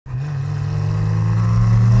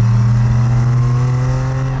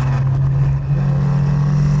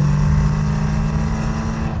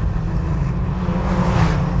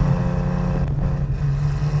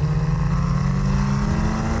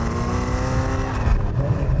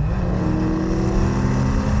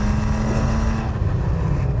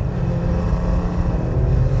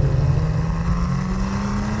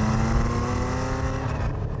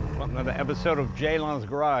episode of Jay Leno's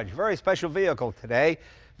Garage. Very special vehicle today.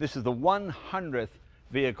 This is the 100th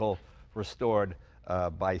vehicle restored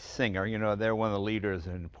by Singer. You know, they're one of the leaders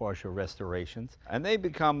in Porsche restorations. And they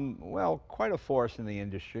become, well, quite a force in the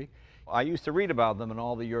industry. I used to read about them in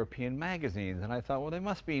all the European magazines, and I thought, well, they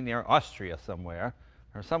must be near Austria somewhere,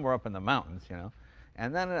 or somewhere up in the mountains, you know.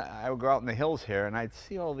 And then I would go out in the hills here, and I'd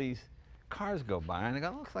see all these cars go by, and I go,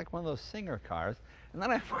 it looks like one of those Singer cars. And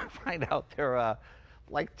then I find out they're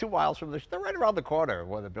like 2 miles from they're right around the corner,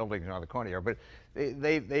 where the buildings are on the corner here. But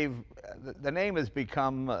the name has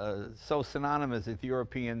become so synonymous with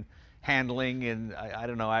European handling, and I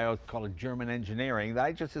don't know, I always call it German engineering, that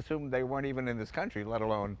I just assumed they weren't even in this country, let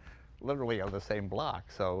alone literally on the same block.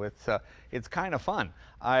 So it's kind of fun.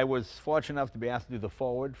 I was fortunate enough to be asked to do the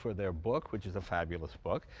foreword for their book, which is a fabulous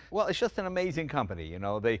book. Well, it's just an amazing company. You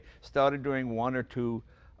know, they started doing 1 or 2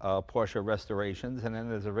 Porsche restorations, and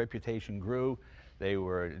then as the reputation grew, they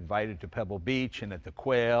were invited to Pebble Beach and at the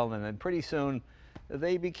Quail, and then pretty soon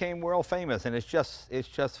they became world famous. And it's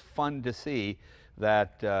just fun to see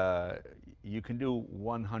that you can do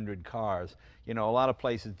 100 cars. You know, a lot of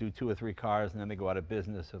places do 2 or 3 cars and then they go out of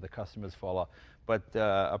business or the customers fall off. But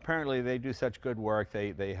apparently they do such good work.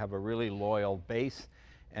 They have a really loyal base.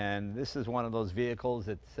 And this is one of those vehicles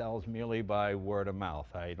that sells merely by word of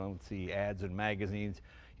mouth. I don't see ads in magazines.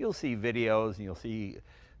 You'll see videos and you'll see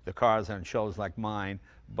the cars on shows like mine.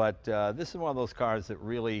 But this is one of those cars that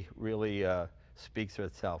really speaks for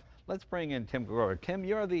itself. Let's bring in Tim Gregorio. Tim,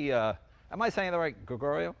 you're the, am I saying the right,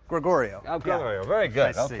 Gregorio? Gregorio. Oh, Gregorio, yeah. very good.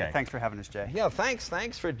 Nice to okay. see you. Thanks for having us, Jay. Yeah,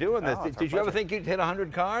 thanks for doing this. Oh, Did you ever think you'd hit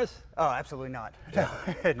 100 cars? Oh, absolutely not. Yeah.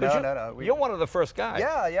 No. You're one of the first guys.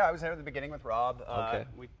 Yeah, I was there at the beginning with Rob. Okay.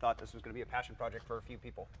 We thought this was going to be a passion project for a few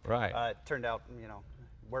people. Right. It turned out, you know,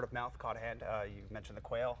 word of mouth caught a hand. You mentioned the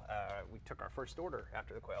Quail. We took our first order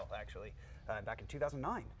after the Quail, actually, back in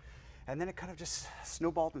 2009. And then it kind of just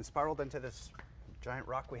snowballed and spiraled into this giant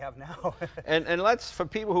rock we have now. and let's, for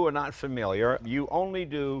people who are not familiar, you only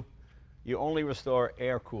restore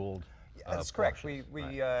air-cooled That's correct. Porsches,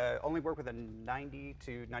 We right. only work with a 90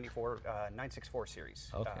 to 94 964 series.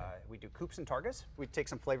 Okay. We do coupes and Targas. We take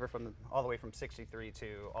some flavor from all the way from 63 to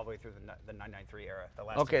all the way through the 993 era. The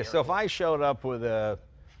last Okay, so if I showed up with a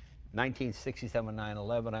 1967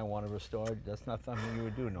 911 I want to restore, that's not something you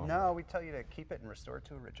would do normally. No, we tell you to keep it and restore it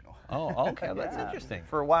to original. Oh, okay, that's interesting.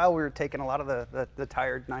 For a while, we were taking a lot of the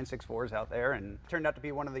tired 964s out there, and it turned out to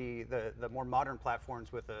be one of the more modern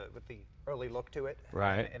platforms with the early look to it.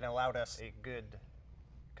 Right. And it allowed us a good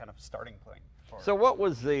kind of starting point. So what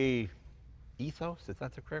was the ethos, is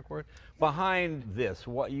that the correct word, behind this?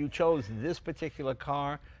 What you chose this particular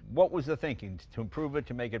car? What was the thinking to improve it,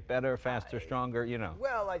 to make it better, faster, stronger, you know?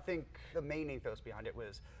 Well, I think the main ethos behind it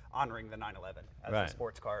was honoring the 911 as Right. a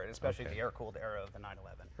sports car, and especially the air-cooled era of the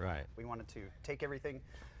 911. Right. We wanted to take everything,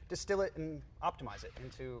 distill it, and optimize it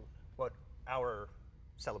into what our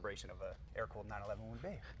celebration of a air-cooled 911 would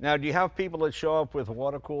be. Now, do you have people that show up with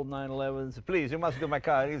water-cooled 911s? Please, you must do my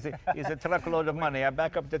car. It's a truckload of money. I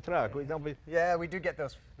back up the truck. We don't be... Yeah, we do get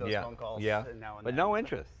those phone calls now and then. But no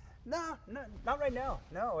interest. No, not right now.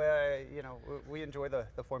 No, you know, we enjoy the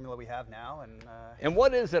formula we have now, And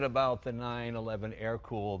what is it about the 911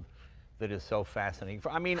 air-cooled that is so fascinating?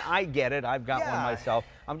 I mean, I get it. I've got one myself.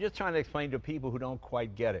 I'm just trying to explain to people who don't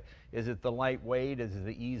quite get it. Is it the lightweight? Is it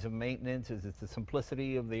the ease of maintenance? Is it the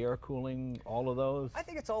simplicity of the air cooling? All of those? I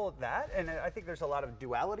think it's all of that, and I think there's a lot of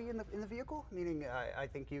duality in the vehicle. Meaning, I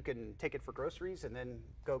think you can take it for groceries and then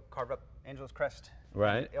go carve up Angeles Crest,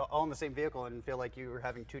 right? All in the same vehicle, and feel like you're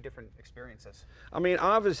having 2 different experiences. I mean,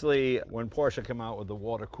 obviously, when Porsche came out with the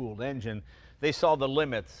water-cooled engine, they saw the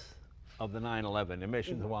limits of the 911,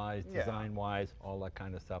 emissions-wise, design-wise, all that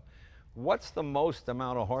kind of stuff. What's the most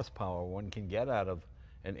amount of horsepower one can get out of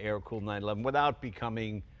an air-cooled 911 without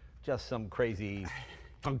becoming just some crazy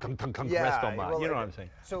restomod? You know what I'm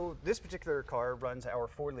saying? So this particular car runs our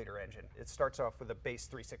 4-liter engine. It starts off with a base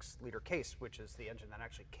 3.6-liter case, which is the engine that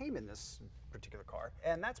actually came in this particular car.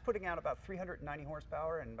 And that's putting out about 390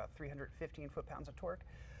 horsepower and about 315 foot-pounds of torque.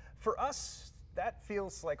 For us, that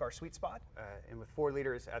feels like our sweet spot, and with 4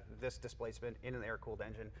 liters at this displacement in an air-cooled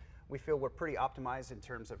engine, we feel we're pretty optimized in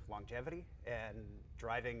terms of longevity and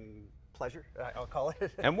driving pleasure, I'll call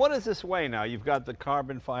it. And what does this weigh now? You've got the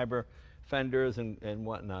carbon fiber fenders and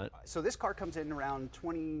whatnot. So this car comes in around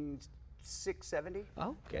 2670.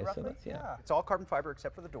 Oh, okay, roughly. so that's, yeah. It's all carbon fiber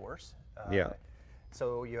except for the doors.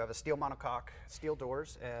 So you have a steel monocoque, steel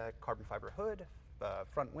doors, carbon fiber hood,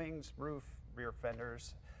 front wings, roof, rear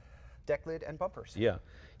fenders. deck lid, and bumpers. Yeah.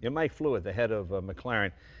 Mike Fluid, the head of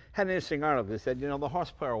McLaren, had an interesting article that said, the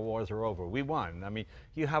horsepower wars are over. We won. I mean,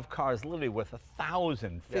 you have cars literally with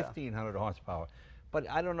 1,000, 1,500 horsepower. But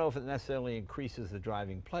I don't know if it necessarily increases the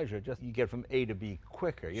driving pleasure. Just you get from A to B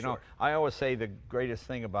quicker. You know, I always say the greatest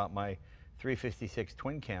thing about my 356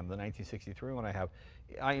 twin cam, the 1963 one I have,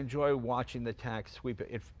 I enjoy watching the tack sweep.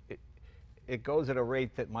 It goes at a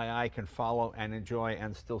rate that my eye can follow and enjoy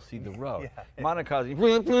and still see the road. Monaco's,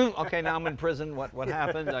 okay, now I'm in prison. What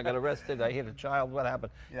happened? I got arrested. I hit a child. What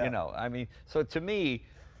happened? I mean, so to me,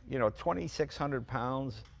 2,600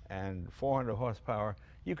 pounds and 400 horsepower,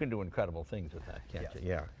 you can do incredible things with that, can't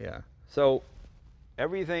you? Yeah. So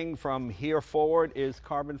everything from here forward is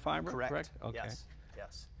carbon fiber, correct? Okay.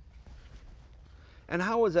 Yes. And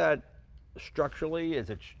how is that structurally? Is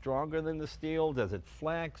it stronger than the steel? Does it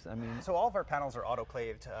flex? I mean, so all of our panels are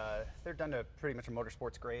autoclaved. They're done to pretty much a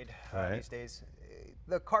motorsports grade these days.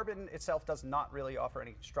 The carbon itself does not really offer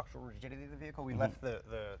any structural rigidity to the vehicle. We left the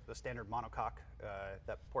standard monocoque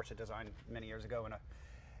that Porsche designed many years ago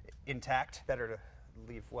intact. Better to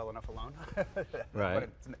leave well enough alone. But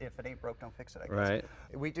if it ain't broke, don't fix it, I guess.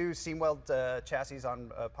 We do seam weld chassis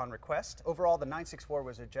upon request. Overall, the 964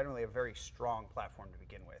 was generally a very strong platform to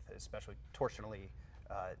begin with, especially torsionally.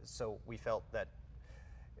 So we felt that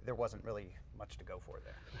there wasn't really much to go for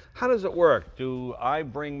there. How does it work? Do I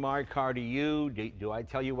bring my car to you? Do I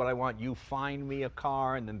tell you what I want? You find me a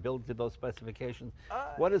car and then build to those specifications?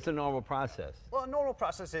 What is the normal process? Well, a normal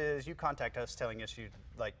process is you contact us telling us you'd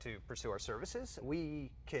like to pursue our services.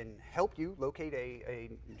 We can help you locate a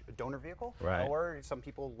donor vehicle, or some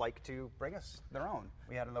people like to bring us their own.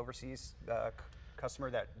 We had an overseas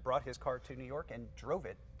customer that brought his car to New York and drove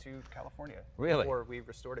it to California before we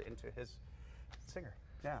restored it into his Singer.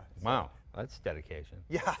 Yeah. Wow, that's dedication.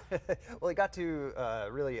 Yeah. Well, he got to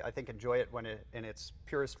really, I think, enjoy it when in its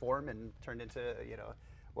purest form and turned into,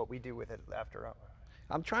 what we do with it after.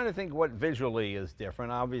 I'm trying to think what visually is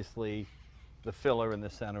different. Obviously, the filler in the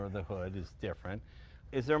center of the hood is different.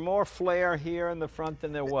 Is there more flair here in the front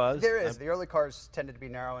than there was? There is. The early cars tended to be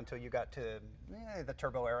narrow until you got to the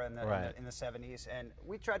turbo era in the 70s. And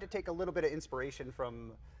we tried to take a little bit of inspiration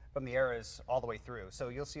from the eras all the way through. So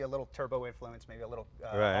you'll see a little turbo influence, maybe a little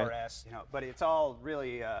RS, but it's all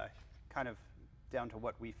really kind of down to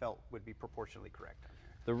what we felt would be proportionally correct.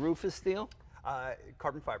 The roof is steel?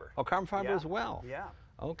 Carbon fiber. Oh, carbon fiber as well? Yeah.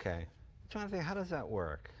 Okay. I'm trying to think, how does that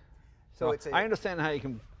work? So I understand how you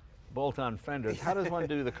can bolt on fenders. How does one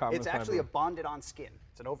do the carbon fiber? It's actually a bonded on skin.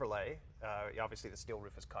 It's an overlay. Obviously the steel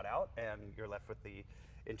roof is cut out and you're left with the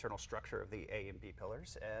internal structure of the A and B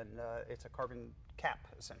pillars, and it's a carbon cap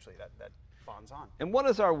essentially that bonds on. And what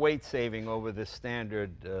is our weight saving over the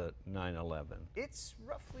standard 911? It's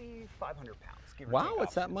roughly 500 pounds, give or take Wow,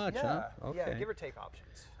 it's options. that much, huh? Okay. Yeah, give or take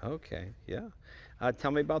options. Okay, yeah.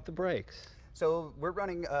 Tell me about the brakes. So we're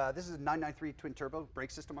running, this is a 993 twin turbo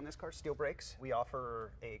brake system on this car, steel brakes. We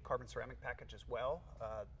offer a carbon ceramic package as well.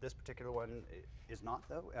 This particular one is not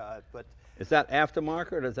though, but. Is that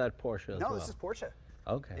aftermarket or is that Porsche as well? No, this is Porsche.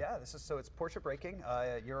 Okay. Yeah, so it's Porsche braking.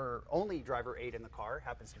 Your only driver aid in the car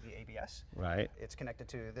happens to be ABS. Right. It's connected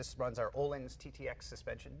to, this runs our Öhlins TTX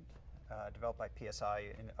suspension, developed by PSI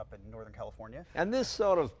up in Northern California. And this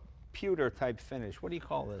sort of pewter type finish, what do you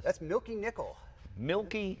call this? That's milky nickel.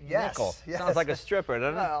 Milky Yes, Nickel. yes. Sounds like a stripper,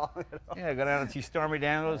 doesn't it? Well, Yeah, go down and see Stormy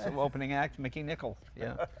Daniels opening act, Mickey Nickel.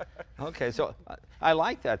 Yeah. Okay, so I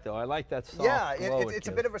like that though. I like that soft glow it's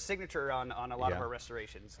a bit of a signature on a lot of our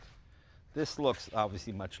restorations. This looks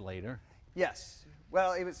obviously much later. Yes.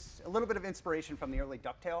 Well, it was a little bit of inspiration from the early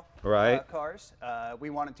ducktail cars. We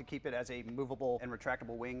wanted to keep it as a movable and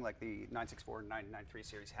retractable wing like the 964 and 993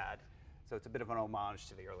 series had. So it's a bit of an homage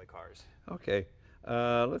to the early cars. Okay.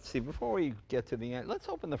 Let's see, before we get to the end, let's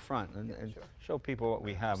open the front and show people what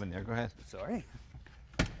we have in there. Go ahead. Sorry.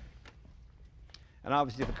 And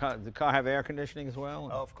obviously the car have air conditioning as well?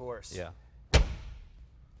 Oh, of course. Yeah.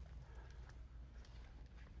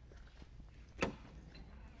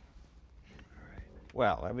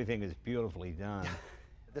 Well, everything is beautifully done.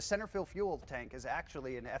 The center fill fuel tank is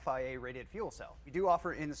actually an FIA rated fuel cell. We do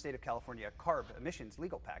offer in the state of California a CARB emissions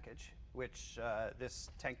legal package, which this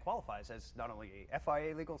tank qualifies as not only a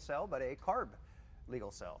FIA legal cell, but a CARB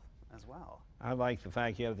legal cell as well. I like the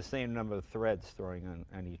fact you have the same number of threads throwing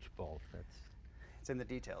on each bolt. It's in the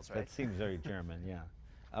details, right? That seems very German, yeah.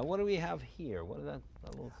 What do we have here? What are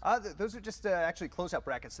that? Those are just actually closeout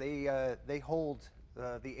brackets. They hold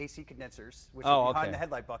the AC condensers, which Oh, are behind okay. the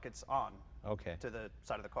headlight buckets, on Okay. to the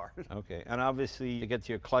side of the car. Okay, and obviously to get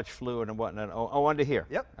to your clutch fluid and whatnot. Oh, under here.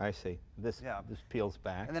 Yep. I see. This peels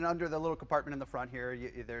back. And then under the little compartment in the front here,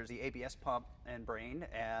 there's the ABS pump and brain,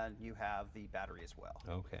 and you have the battery as well.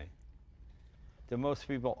 Okay. Do most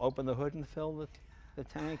people open the hood and fill the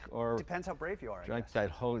tank, or Depends how brave you are, I drag guess. that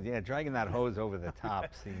hose? Yeah, dragging that hose over the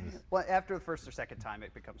top seems. Well, after the first or second time,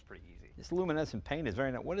 it becomes pretty easy. This luminescent paint is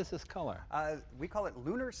very nice. What is this color? We call it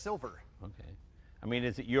lunar silver. Okay. I mean,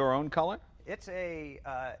 is it your own color? It's a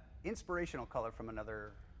inspirational color from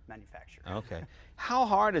another manufacturer. Okay. How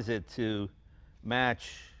hard is it to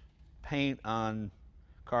match paint on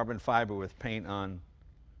carbon fiber with paint on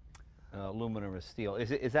aluminum or steel?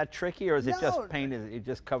 Is that tricky, or is it just paint? It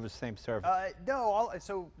just covers the same surface? No,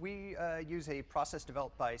 so we use a process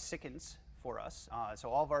developed by Sikkens for us. So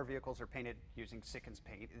all of our vehicles are painted using Sikkens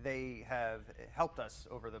paint. They have helped us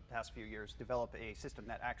over the past few years develop a system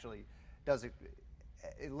that actually does it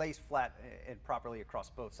lays flat and properly across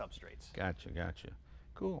both substrates. Gotcha, gotcha.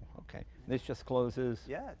 Cool, okay. This just closes?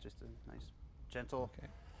 Yeah, just a nice, gentle. Okay.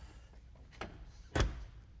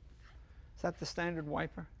 Is that the standard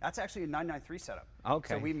wiper? That's actually a 993 setup.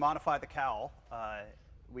 Okay. So we modify the cowl.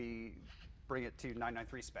 We bring it to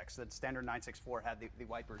 993 specs. The standard 964 had the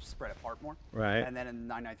wipers spread apart more. Right. And then in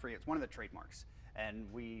 993, it's one of the trademarks.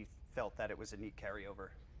 And we felt that it was a neat carryover.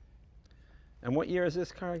 And what year is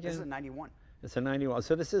this car again? This is a 91. It's a 91.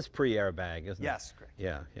 So this is pre-airbag, isn't it? Yes, correct.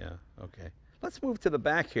 Yeah, yeah. Okay. Let's move to the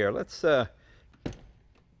back here. Let's.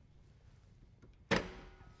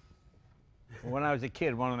 When I was a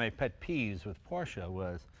kid, one of my pet peeves with Porsche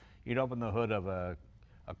was you'd open the hood of a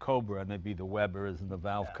Cobra and there'd be the Webers and the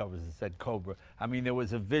valve covers that said Cobra. I mean, there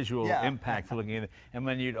was a visual impact looking at it. And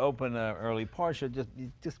when you'd open an early Porsche,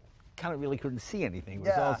 you just kind of really couldn't see anything. It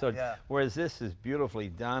was also, whereas this is beautifully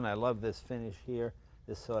done. I love this finish here,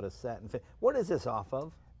 this sort of satin finish. What is this off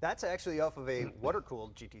of? That's actually off of a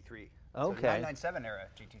water-cooled GT3. Okay. So 997 era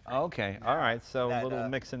GT3. Okay, all right. So a little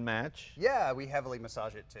mix and match. Yeah, we heavily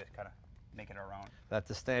massage it to kind of make it our own. That's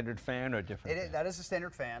a standard fan or different? That is a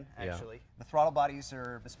standard fan, actually. Yeah. The throttle bodies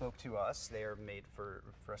are bespoke to us. They are made for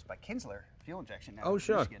us by Kinsler fuel injection. Oh,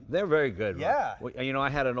 sure. Michigan. They're very good. Yeah. Right? Well, you know, I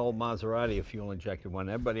had an old Maserati, a fuel injected one.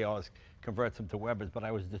 Everybody always converts them to Webers, but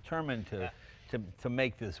I was determined to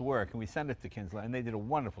make this work, and we sent it to Kinsler, and they did a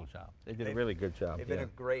wonderful job. They did a really good job. They've been a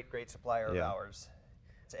great supplier of ours.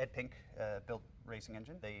 It's Ed Pink built racing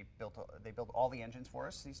engine. They build all the engines for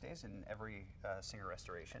us these days in every Singer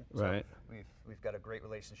restoration. Right. So we've got a great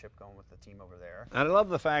relationship going with the team over there. And I love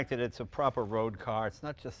the fact that it's a proper road car. It's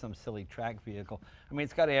not just some silly track vehicle. I mean,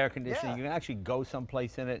 it's got air conditioning. You can actually go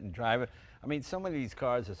someplace in it and drive it. I mean, some of these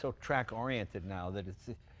cars are so track oriented now that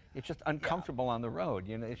it's just uncomfortable on the road.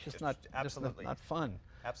 You know, it's just not fun.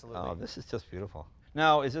 Absolutely. Oh, this is just beautiful.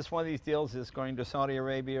 Now, is this one of these deals? Is this going to Saudi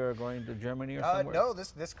Arabia or going to Germany or somewhere? No,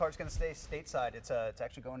 this car's going to stay stateside. It's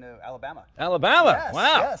actually going to Alabama. Alabama? Yes,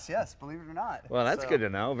 wow. Yes, believe it or not. Well, that's good to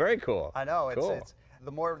know. Very cool. I know. Cool. It's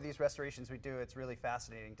the more of these restorations we do, it's really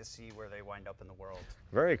fascinating to see where they wind up in the world.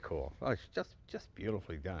 Very cool. Oh, it's just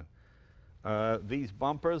beautifully done. These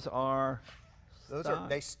bumpers are.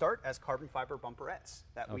 They start as carbon fiber bumperettes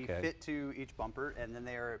that we fit to each bumper, and then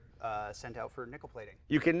they are sent out for nickel plating.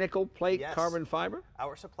 You can nickel plate carbon fiber?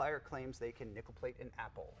 Our supplier claims they can nickel plate an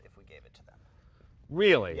apple if we gave it to them.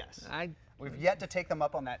 Really? Yes. We've yet to take them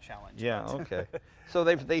up on that challenge. Yeah, okay. So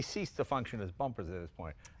they cease to function as bumpers at this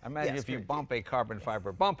point. I imagine if you bump a carbon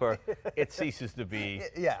fiber bumper, it ceases to be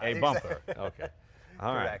a bumper. Okay.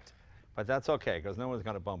 All right. Correct. But that's okay, because no one's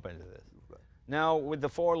going to bump into this. Now, with the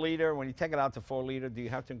 4-liter, when you take it out to 4-liter, do you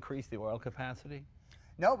have to increase the oil capacity?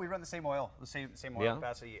 No, we run the same oil, oil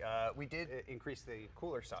capacity. We did increase the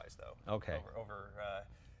cooler size, though. Okay. Over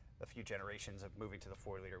a few generations of moving to the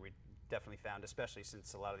 4-liter, we definitely found, especially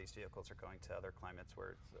since a lot of these vehicles are going to other climates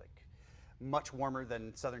where it's like much warmer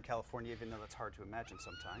than Southern California, even though that's hard to imagine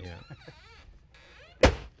sometimes.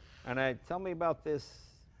 Yeah. And tell me about this.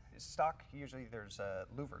 Stock, usually there's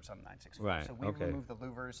louvers on the 964. Right, so we removed the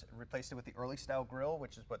louvers, replaced it with the early style grille,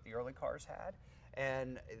 which is what the early cars had.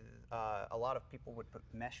 And a lot of people would put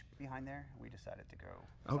mesh behind there. We decided to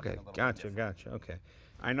go Okay, gotcha. Okay.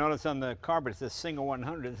 I noticed on the car, but it says single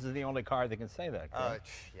 100. This is the only car that can say that, correct?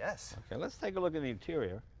 Yes. Okay, let's take a look at the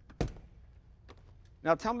interior.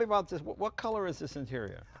 Now tell me about this. What color is this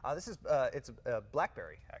interior? This is it's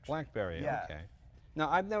blackberry, actually. Blackberry, okay. Now,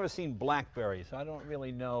 I've never seen blackberry, so I don't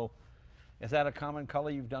really know. Is that a common color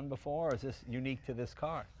you've done before, or is this unique to this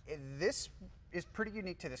car? This is pretty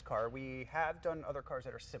unique to this car. We have done other cars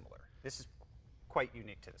that are similar. This is quite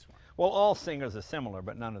unique to this one. Well, all Singers are similar,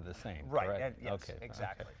 but none are the same. Right, correct? yes,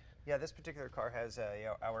 exactly. Okay. Yeah, this particular car has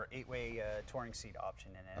our 8-way touring seat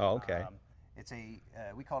option in it. Oh, okay. It's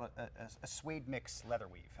we call it a suede mix leather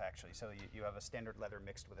weave, actually. So you have a standard leather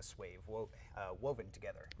mixed with a suede woven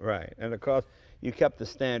together. Right, and of course, you kept the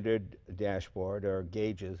standard dashboard or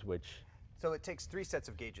gauges, which... So it takes 3 sets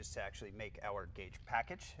of gauges to actually make our gauge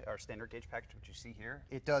package, our standard gauge package, which you see here.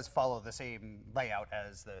 It does follow the same layout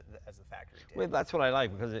as the factory did. Well, that's what I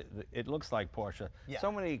like, because it looks like Porsche. Yeah.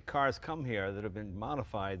 So many cars come here that have been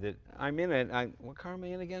modified that I'm in it. What car am I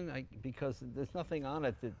in again? Because there's nothing on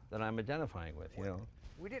it that I'm identifying with, you know.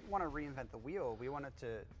 We didn't want to reinvent the wheel. We wanted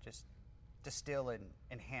to just distill and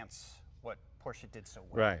enhance what Porsche did so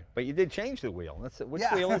well. Right, but you did change the wheel. Which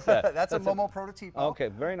wheel is that? That's a Momo prototype. Okay,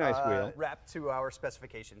 very nice wheel. Wrapped to our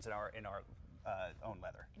specifications in our own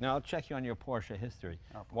leather. Now I'll check you on your Porsche history.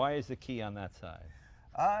 Why is the key on that side?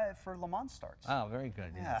 For Le Mans starts. Oh, very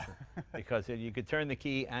good. Yeah. Because you could turn the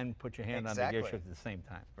key and put your hand on the gear shift at the same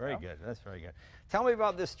time. Very good. That's very good. Tell me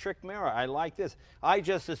about this trick mirror. I like this. I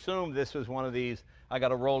just assumed this was one of these. I got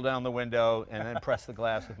to roll down the window and then press the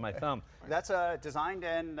glass with my thumb. That's designed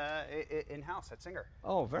and in-house at Singer.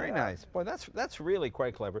 Oh, very nice. Boy, that's really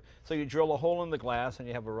quite clever. So you drill a hole in the glass and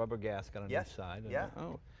you have a rubber gasket on each side. Yeah.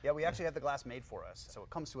 Oh. Yeah, we actually have the glass made for us, so it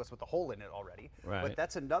comes to us with a hole in it already. Right. But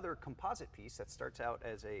that's another composite piece that starts out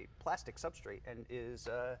as a plastic substrate and is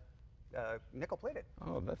nickel plated.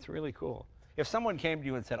 Oh, that's really cool. If someone came to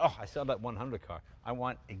you and said, "Oh, I saw that 100 car. I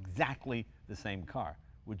want exactly the same car,"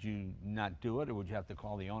 would you not do it, or would you have to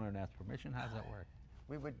call the owner and ask permission? How does that work?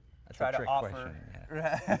 We would That's try a to trick offer. question.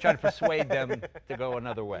 Yeah. You try to persuade them to go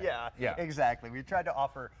another way. Yeah, exactly. We tried to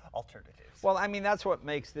offer alternatives. Well, I mean, that's what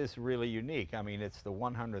makes this really unique. I mean, it's the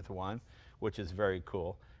 100th one, which is very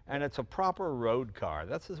cool. And it's a proper road car.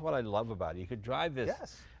 This is what I love about it. You could drive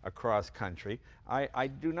this across country. I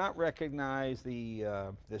do not recognize the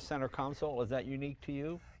center console. Is that unique to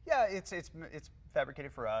you? Yeah, it's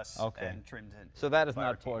fabricated for us and trimmed in. So that is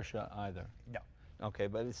not Porsche either? No. Okay,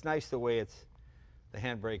 but it's nice the way the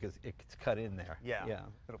handbrake it's cut in there. Yeah.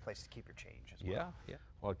 Little place to keep your change as well. Yeah, yeah.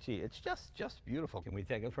 Well, gee, it's just beautiful. Can we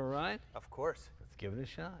take it for a ride? Of course. Let's give it a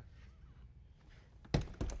shot.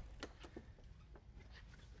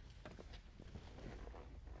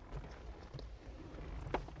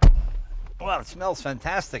 Well, it smells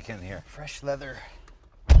fantastic in here. Fresh leather.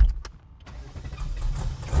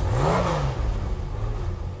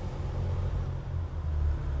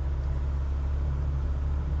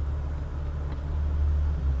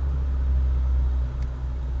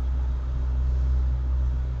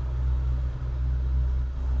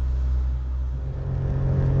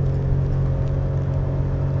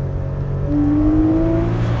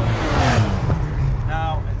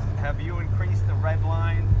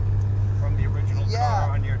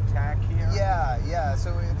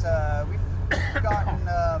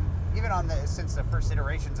 Since the first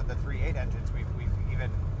iterations of the 3.8 engines, we've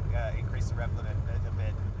even increased the rev limit a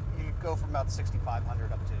bit. You go from about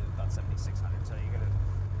 6,500 up to about 7,600, so you get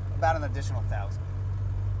about an additional 1,000.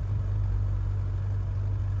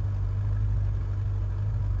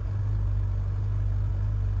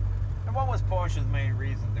 And what was Porsche's main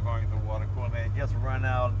reason to going to water cooling? They just run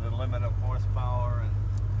out the limit of horsepower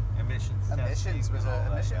and emissions. Emissions was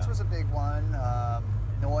a big one.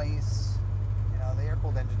 Noise. The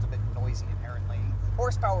air-cooled engine's a bit noisy inherently.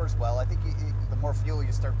 Horsepower as well. I think the more fuel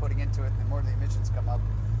you start putting into it, the more the emissions come up.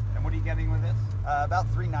 And what are you getting with this? About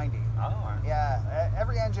 390. Oh, all right. Yeah,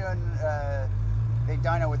 every engine, they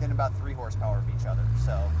dyno within about 3 horsepower of each other,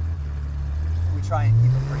 so we try and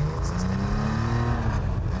keep it pretty consistent.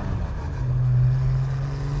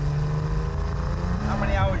 How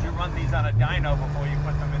many hours you run these on a dyno before you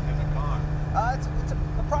put them into the car? It's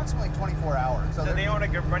approximately 24 hours. So the owner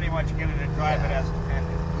can pretty much get it and drive it as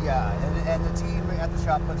intended. Yeah, and the team at the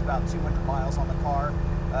shop puts about 200 miles on the car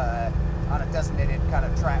on a designated kind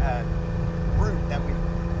of route that we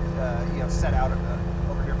set out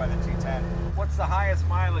over here by the 210. What's the highest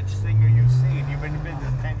mileage Singer you've seen? You've been in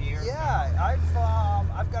business 10 years. Yeah,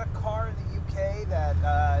 I've got a car in the UK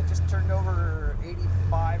that just turned over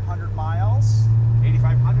 8,500 miles.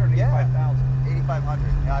 8,500 or 85,000? 8,500.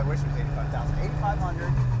 Yeah, I wish it was 85,000.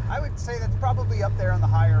 8,500. I would say that's probably up there on the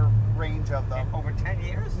higher range of them. Over 10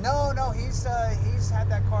 years? No, he's had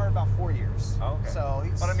that car about 4 years. Okay. So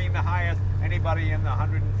but I mean the highest, anybody in the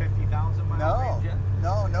 150,000 mile range yet?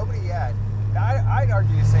 No, nobody yet. I'd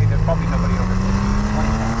argue to say there's probably nobody over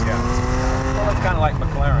 20,000. Yeah. Well, that's kind of like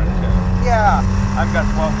McLaren too. Yeah. I've got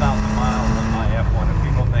 12,000 miles on my F1 and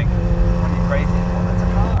people think, what are you crazy? Well, that's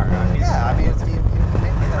a car. I mean, it's you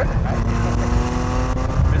make me driven,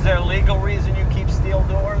 right? Is there a legal reason you keep steel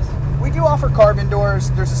doors? We do offer carbon doors.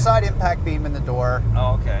 There's a side impact beam in the door.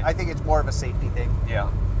 Oh, okay. I think it's more of a safety thing. Yeah.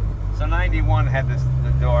 So 91 had the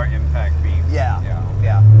door impact beam. Yeah.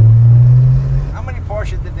 Yeah. How many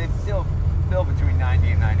Porsche did they still build between 90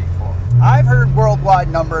 and 94? I've heard worldwide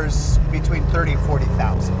numbers between 30 and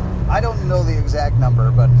 40,000. I don't know the exact number,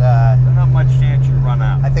 but There's not much chance you run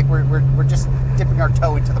out. I think we're just dipping our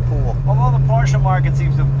toe into the pool. Although the Porsche market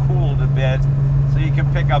seems to have cooled a bit, so you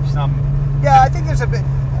can pick up some. Yeah, I think there's a bit.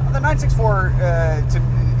 The 964,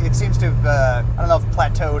 it seems to have, I don't know if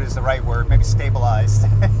plateaued is the right word, maybe stabilized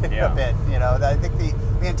a bit. You know, I think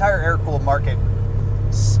the entire air-cooled market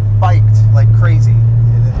spiked like crazy.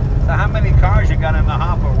 So how many cars you got in the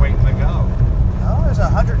hopper waiting to go? Oh, there's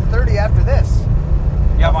 130 after this.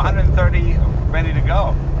 You have 130 ready to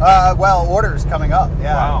go. Well, orders coming up.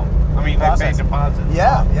 Yeah. Wow. I mean, they paid deposits.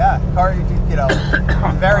 Yeah. Car, you know,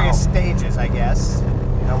 in various stages, I guess.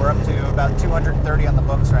 You know, we're up to about 230 on the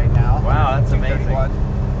books right now. Wow, that's amazing.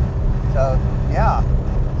 So, yeah.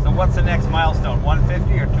 So what's the next milestone?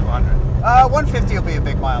 150 or 200? 150 will be a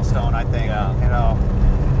big milestone, I think. Yeah. You know.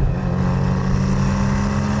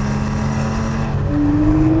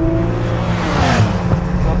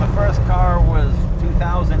 So the first car was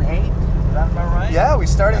 2008. Is that about right? Yeah, we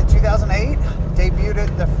started in 2008. Debuted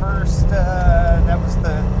at the first. That was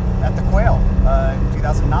at the Quail in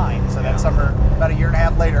 2009. So that summer, about a year and a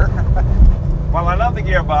half later. Well, I love the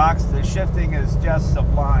gearbox. The shifting is just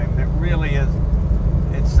sublime. It really is.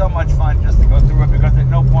 It's so much fun just to go through it because at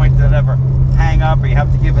no point does it ever hang up or you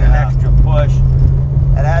have to give it an extra push.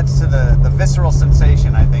 It adds to the visceral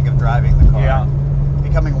sensation, I think, of driving the car. Yeah.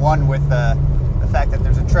 Becoming one with the fact that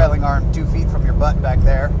there's a trailing arm 2 feet from your butt back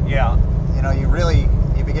there. Yeah. You know,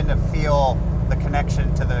 you begin to feel the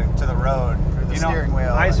connection to the road through the steering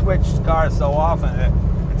wheel. I switch cars so often that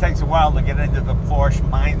it takes a while to get into the Porsche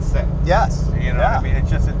mindset. Yes. You know what I mean? It's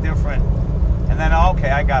just a different, and then, okay,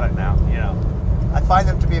 I got it now, you know. I find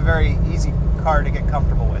them to be a very easy car to get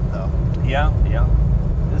comfortable with, though. Yeah.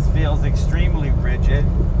 This feels extremely rigid.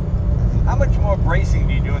 How much more bracing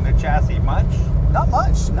do you do in the chassis? Much? Not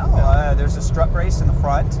much, no. There's a strut brace in the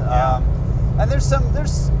front. And there's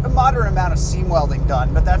a moderate amount of seam welding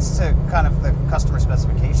done, but that's to kind of the customer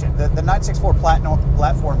specification. The 964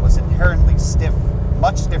 platform was inherently stiff,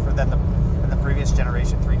 much stiffer than the previous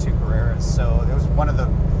generation 3.2 Carreras. So it was one of the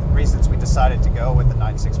reasons we decided to go with the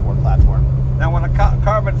 964 platform. Now, when a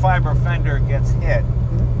carbon fiber fender gets hit,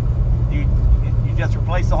 you just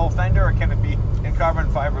replace the whole fender, or can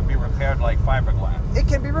carbon fiber be repaired like fiberglass? It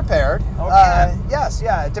can be repaired. Okay. Yes,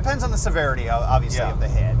 yeah. It depends on the severity, obviously, of the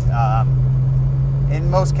hit. In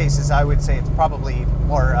most cases, I would say it's probably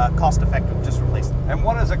more cost-effective just replace them. And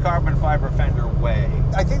what does a carbon fiber fender weigh?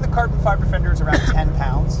 I think the carbon fiber fender is around 10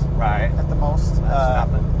 pounds. Right. At the most. That's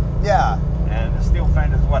nothing. Yeah. And the steel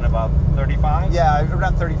fender is what, about 35? Yeah,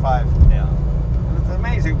 around 35. Yeah. It's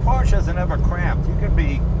amazing. Porsche isn't ever cramped. You could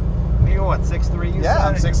be, you're what, 6'3"? Yeah,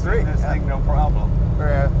 I'm 6'3". This thing, no problem.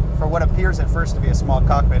 For what appears at first to be a small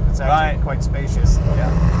cockpit, it's actually quite spacious. Yeah.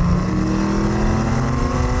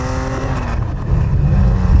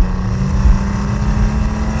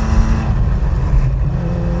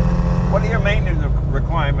 What are your maintenance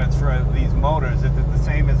requirements for these motors? Is it the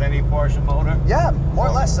same as any Porsche motor? Yeah, more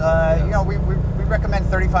or less. You know, we recommend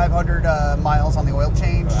 3,500 miles on the oil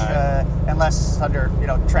change, unless under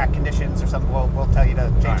track conditions or something. We'll tell you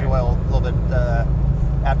to change the oil a little bit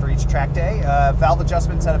after each track day. Valve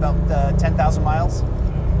adjustments at about 10,000 miles.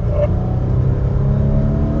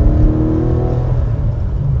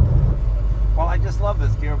 Well, I just love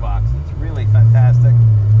this gearbox. It's really fantastic.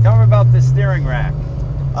 Tell me about this steering rack.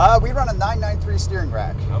 We run a 993 steering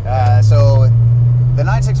rack. Okay. So the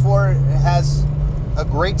 964 has a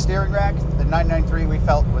great steering rack. The 993 we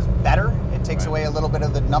felt was better. It takes away a little bit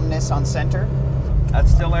of the numbness on center. That's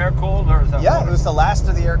still air-cooled, or is that it was the last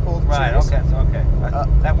of the air-cooled series. Okay, okay.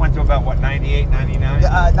 That went to about, what, 98, 99?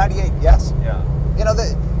 98, yes. Yeah. You know,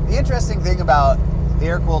 the interesting thing about the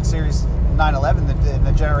air-cooled series 911,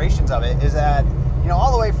 the generations of it, is that,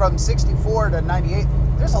 all the way from 64 to 98,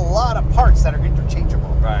 there's a lot of parts that are interchangeable.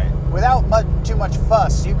 Right. Without too much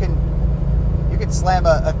fuss, you can slam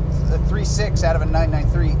a 3.6 out of a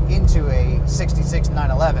 993 into a 66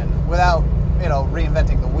 911 without,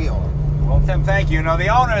 reinventing the wheel. Well, Tim, thank you. The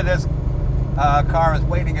owner of this car is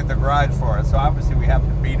waiting at the garage for us, so obviously we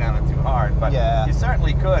haven't beat on it too hard, but you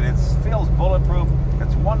certainly could. It feels bulletproof.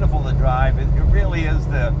 It's wonderful to drive. It really is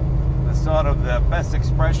the sort of the best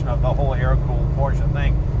expression of the whole air-cooled Porsche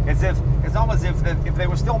thing. It's almost as if they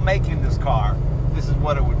were still making this car, this is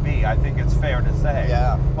what it would be. I think it's fair to say.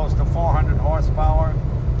 Yeah. Close to 400 horsepower,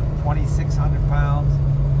 2,600 pounds.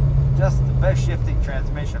 just the best shifting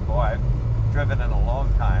transmission, boy, I've driven in a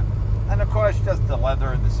long time. And of course, just the leather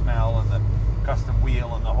and the smell and the custom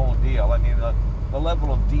wheel and the whole deal. I mean, the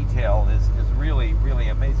level of detail is really, really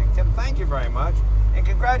amazing. Tim, thank you very much. And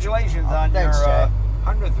congratulations on thanks, your Jay.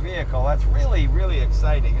 100th vehicle. That's really, really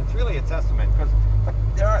exciting. It's really a testament, because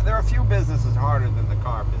there are a few businesses harder than the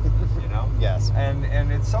car business, you know? Yes.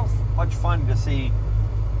 And it's so much fun to see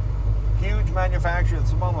huge manufacturers,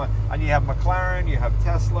 small one. And you have McLaren, you have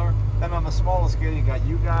Tesla. Then on the smaller scale, you got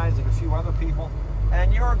you guys and a few other people.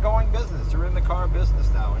 And you're a going business. You're in the car business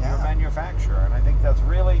now, and you're a manufacturer. And I think that's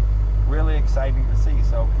really, really exciting to see.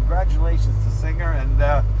 So congratulations to Singer, and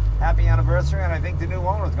happy anniversary. And I think the new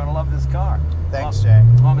owner is going to love this car. Thanks, Jay.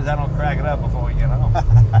 As long as I don't crack it up before we get home.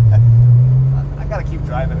 I got to keep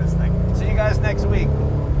driving this thing. See you guys next week.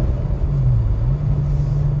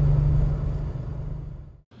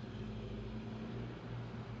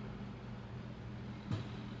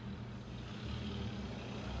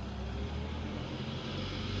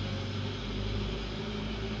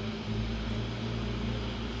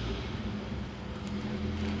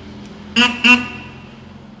 Mm-hmm.